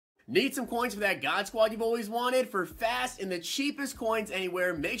Need some coins for that God Squad you've always wanted? For fast and the cheapest coins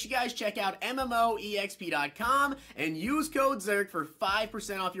anywhere, make sure you guys check out MMOEXP.com and use code Zirk for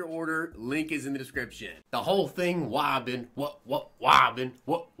 5% off your order. Link is in the description. The whole thing wobbin', wobbin',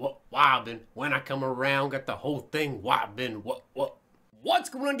 wobbin'. When I come around, got the whole thing wobbin', What's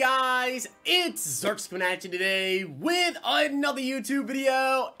going on, guys? It's Zirksee coming at you today with another YouTube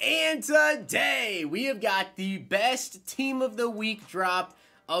video, and today we have got the best team of the week drop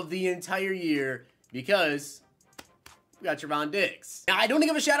of the entire year because we got Totw Ltds. Now, I don't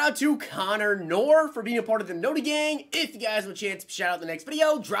give a shout out to Connor nor for being a part of the Totw gang. If you guys have a chance to shout out the next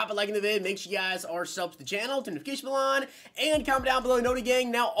video, drop a like in the vid, make sure you guys are subbed to the channel, turn the notification bell on, and comment down below Totw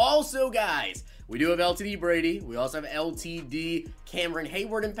gang. Now, also, guys, we do have Ltd Brady. We also have Ltd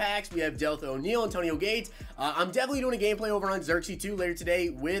Heyward in packs. We have Deltha O'Neal, Antonio Gates. I'm definitely doing a gameplay over on Zirksee 2 later today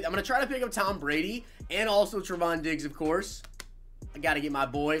with, I'm going to try to pick up Tom Brady and also Totw Ltds, of course. I got to get my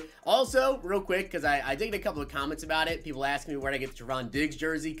boy. Also, real quick, because I did get a couple of comments about it. People asking me where to get the Totw Ltds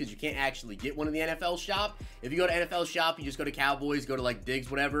jersey because you can't actually get one in the NFL shop. If you go to NFL shop, you just go to Cowboys, go to like Diggs,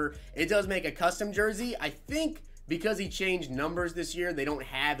 whatever. It does make a custom jersey. I think because he changed numbers this year, they don't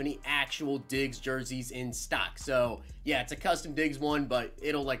have any actual Diggs jerseys in stock. So, yeah, it's a custom Diggs one, but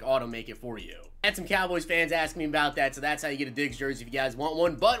it'll like auto make it for you. I had some Cowboys fans asking me about that, so that's how you get a Diggs jersey if you guys want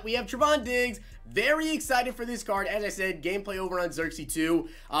one. But we have Totw Ltds. Very excited for this card. As I said, gameplay over on Zirksee 2.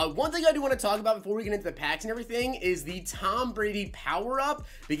 One thing I do want to talk about before we get into the packs and everything is the Tom Brady power-up,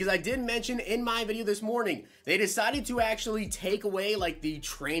 because I did mention in my video this morning, they decided to actually take away like the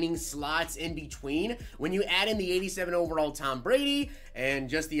training slots in between when you add in the 87 overall Tom Brady and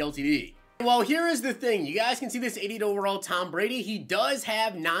just the LTD. Well, here is the thing. You guys can see this 88 overall Tom Brady. He does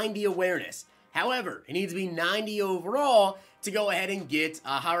have 90 awareness. However, it needs to be 90 overall to go ahead and get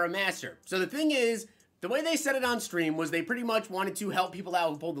a Hara Master. So the thing is, the way they set it on stream was they pretty much wanted to help people out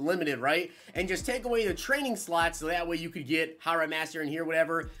who pulled the limited, right? And just take away the training slots so that way you could get Hara Master in here,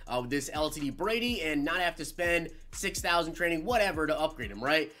 whatever, with this Ltd Brady and not have to spend 6,000 training, whatever, to upgrade him,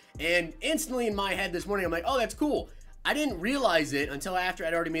 right? And instantly in my head this morning, I'm like, oh, that's cool. I didn't realize it until after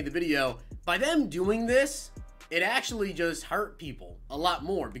I'd already made the video. By them doing this, it actually just hurt people a lot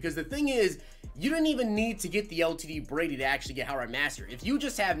more, because the thing is, you didn't even need to get the Ltd Brady to actually get Hara Master. If you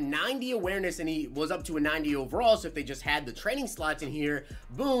just have 90 awareness and he was up to a 90 overall, so if they just had the training slots in here,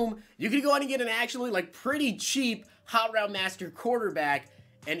 boom, you could go ahead and get an actually like pretty cheap Hara Master quarterback,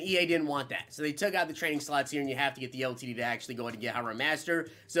 and EA didn't want that. So they took out the training slots here, and you have to get the LTD to actually go ahead and get Hara Master.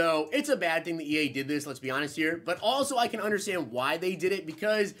 So it's a bad thing that EA did this, let's be honest here. But also I can understand why they did it,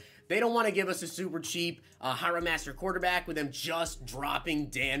 because they don't want to give us a super cheap Hara Master quarterback with them just dropping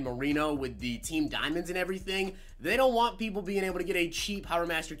Dan Marino with the Team Diamonds and everything. They don't want people being able to get a cheap Hara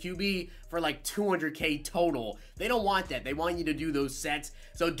Master QB for like 200K total. They don't want that. They want you to do those sets.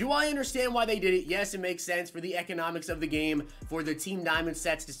 So do I understand why they did it? Yes, it makes sense for the economics of the game, for the Team Diamond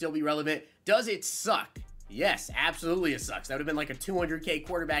sets to still be relevant. Does it suck? Yes, absolutely it sucks. That would have been like a 200K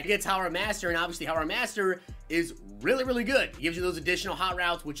quarterback. It gets Hara Master, and obviously Hara Master is really, really good. It gives you those additional hot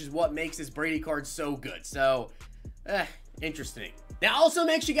routes, which is what makes this Brady card so good. So, interesting. Now, also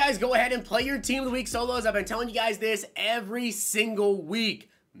make sure you guys go ahead and play your Team of the Week solos. I've been telling you guys this every single week.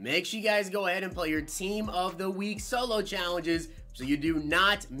 Make sure you guys go ahead and play your Team of the Week solo challenges so you do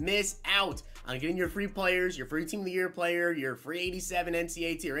not miss out on getting your free players, your free Team of the Year player, your free 87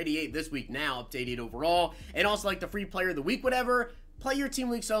 NCAT, or 88 this week now, up to 88 overall, and also like the free player of the week, whatever. Play your Team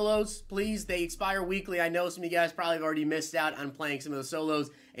Week solos, please. They expire weekly. I know some of you guys probably have already missed out on playing some of the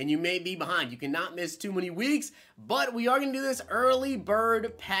solos, and you may be behind. You cannot miss too many weeks, but we are going to do this early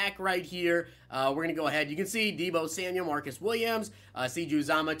bird pack right here. We're going to go ahead. You can see Deebo Samuel, Marcus Williams, Seju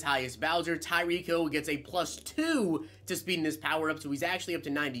Uzomah, Tyus Bowser. Tyreek Hill gets a +2 to speed in his power-up, so he's actually up to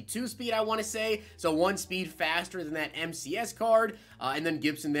 92 speed, I want to say. So 1 speed faster than that MCS card. And then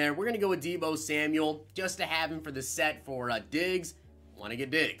Gibson there. We're going to go with Deebo Samuel just to have him for the set for Diggs. Want to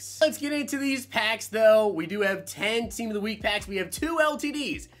get Diggs. Let's get into these packs, though. We do have 10 Team of the Week packs. We have 2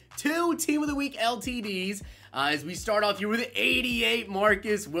 LTDs. 2 Team of the Week LTDs. As we start off here with 88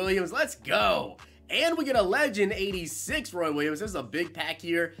 Marcus Williams. Let's go. And we get a Legend 86 Roy Williams. This is a big pack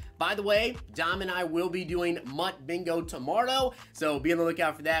here. By the way, Dom and I will be doing Mutt Bingo tomorrow, so be on the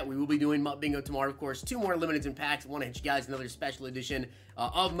lookout for that. We will be doing Mutt Bingo tomorrow. Of course, 2 more limiteds and packs. I want to hit you guys another special edition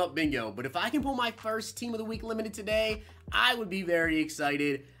of Mutt Bingo. But if I can pull my first Team of the Week limited today, I would be very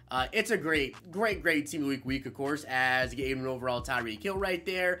excited. It's a great Team of the Week, of course, as you get an overall Tyreek Hill right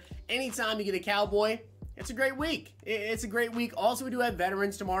there. Anytime you get a Cowboy, it's a great week. It's a great week. Also, we do have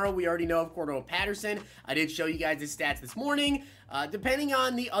veterans tomorrow. We already know of Cordell Patterson. I did show you guys his stats this morning. Depending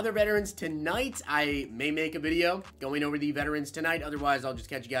on the other veterans tonight, I may make a video going over the veterans tonight. Otherwise, I'll just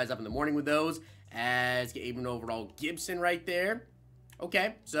catch you guys up in the morning with those. As even overall Gibson right there.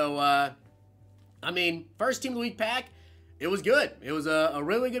 Okay, so, I mean, first Team of the Week pack, it was good. It was a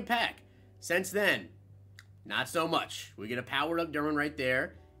really good pack. Since then, not so much. We get a powered up Derwin right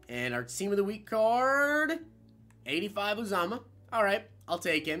there. And our Team of the Week card, 85 Uzama. All right, I'll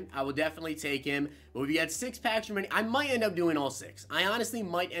take him. I will definitely take him. But we got 6 packs remaining. I might end up doing all 6. I honestly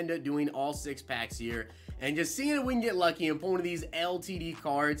might end up doing all 6 packs here. And just seeing if we can get lucky and pull one of these LTD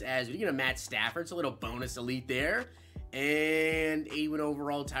cards as we get a Matt Stafford. It's a little bonus elite there. And 81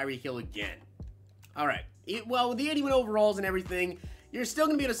 overall Tyreek Hill again. All right. Well, with the 81 overalls and everything, you're still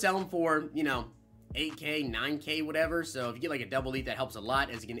going to be able to sell them for, you know, 8K, 9K, whatever. So if you get like a double elite, that helps a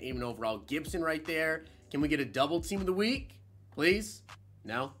lot. As you get an 81 overall Gibson right there. Can we get a double Team of the Week? Please?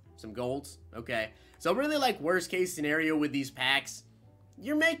 No? Some golds? Okay. So really like worst case scenario with these packs,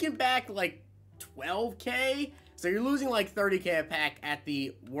 you're making back like 12K. So you're losing like 30K a pack at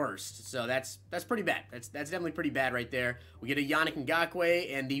the worst. So that's pretty bad. That's definitely pretty bad right there. We get a Yannick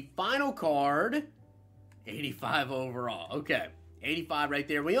Ngakoue and the final card, 85 overall. Okay. 85 right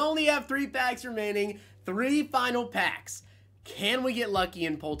there. We only have 3 packs remaining. 3 final packs. Can we get lucky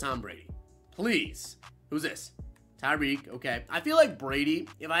and pull Tom Brady? Please. Who's this? Tyreek. Okay. I feel like Brady,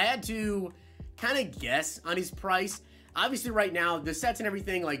 if I had to kind of guess on his price, obviously right now, the sets and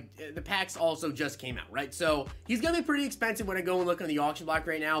everything, like, the packs also just came out, right? So, he's going to be pretty expensive when I go and look on the auction block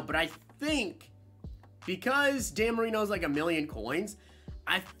right now, but I think because Dan Marino's like 1 million coins,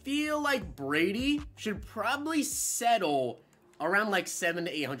 I feel like Brady should probably settle around like 700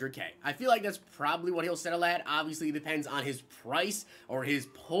 to 800K. I feel like that's probably what he'll settle at. Obviously, it depends on his price or his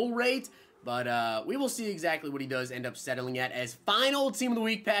pull rate, but we will see exactly what he does end up settling at. As final Team of the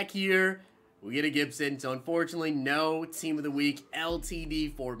Week pack here, we get a Gibson. So unfortunately, no Team of the Week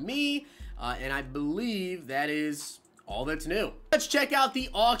LTD for me, and I believe that is all that's new. Let's check out the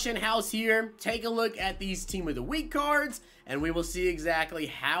auction house here, take a look at these Team of the Week cards, and we will see exactly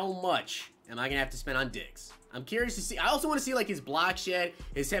how much am I gonna have to spend on Diggs. I'm curious to see. I also want to see like his block shed,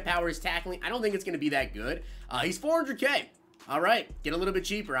 his hit power, his tackling. I don't think it's going to be that good. He's 400K. All right, get a little bit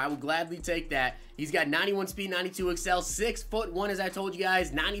cheaper. I will gladly take that. He's got 91 speed, 92 excel, 6'1", as I told you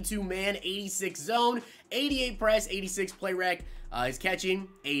guys, 92 man, 86 zone, 88 press, 86 play rec. His catching,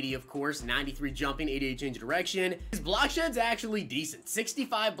 80 of course, 93 jumping, 88 change of direction. His block shed's actually decent.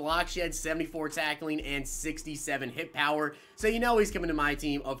 65 block shed, 74 tackling, and 67 hit power. So you know he's coming to my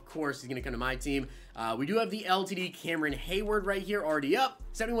team. Of course he's going to come to my team. We do have the LTD Cameron Heyward right here already up.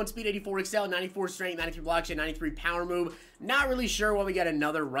 71 speed, 84 excel, 94 strength, 93 block shed, 93 power move. Not really sure why we got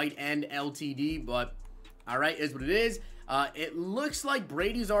another right end LTD, but all right, is what it is. It looks like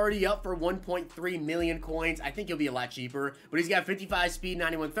Brady's already up for 1.3 million coins. I think he'll be a lot cheaper, but he's got 55 speed,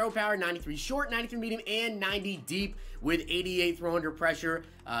 91 throw power, 93 short, 93 medium, and 90 deep with 88 throw under pressure.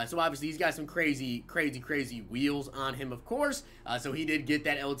 So obviously he's got some crazy wheels on him, of course. So he did get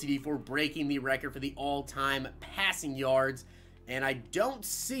that LTD for breaking the record for the all-time passing yards. And I don't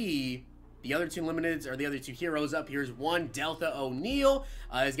see the other 2 limiteds, or the other 2 heroes up. Here's one, Deltha O'Neal.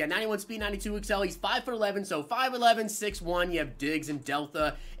 He's got 91 speed, 92 excel. He's 5'11", so 5'11", 6'1". You have Diggs and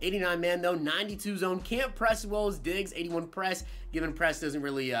Deltha. 89 man, though. 92 zone. Can't press as well as Diggs. 81 press. Given press doesn't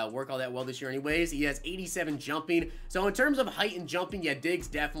really work all that well this year anyways. He has 87 jumping. So in terms of height and jumping, yeah, Diggs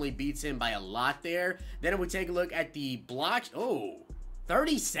definitely beats him by a lot there. Then if we take a look at the block,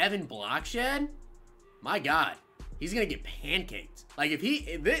 37 block shed? My God. He's going to get pancaked. Like,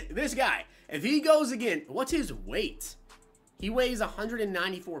 this guy, if he goes again, what's his weight? He weighs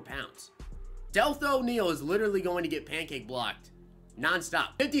 194 pounds. Deltha O'Neal is literally going to get pancake blocked nonstop.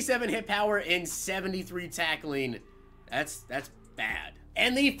 57 hit power and 73 tackling. That's bad.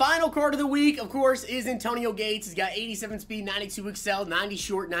 And the final card of the week, of course, is Antonio Gates. He's got 87 speed, 92 excel, 90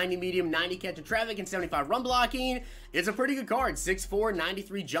 short, 90 medium, 90 catch and traffic, and 75 run blocking. It's a pretty good card. 6'4",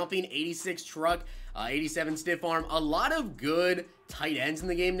 93 jumping, 86 truck, 87 stiff arm. A lot of good tight ends in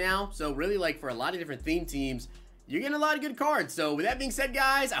the game now. So really, like, for a lot of different theme teams, you're getting a lot of good cards. So with that being said,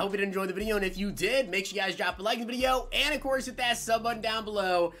 guys, I hope you did enjoy the video. And if you did, make sure you guys drop a like in the video. And of course, hit that sub button down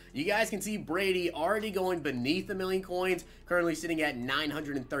below. You guys can see Brady already going beneath 1 million coins, currently sitting at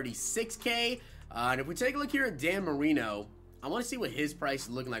 936K. And if we take a look here at Dan Marino, I want to see what his price is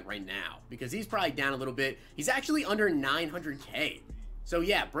looking like right now, because he's probably down a little bit. He's actually under 900K. So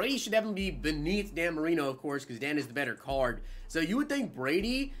yeah, Brady should definitely be beneath Dan Marino, of course, because Dan is the better card. So you would think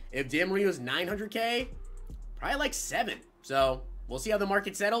Brady, if Dan Marino's 900K, probably like 7. So we'll see how the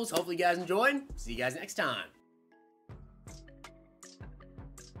market settles. Hopefully you guys enjoyed. See you guys next time.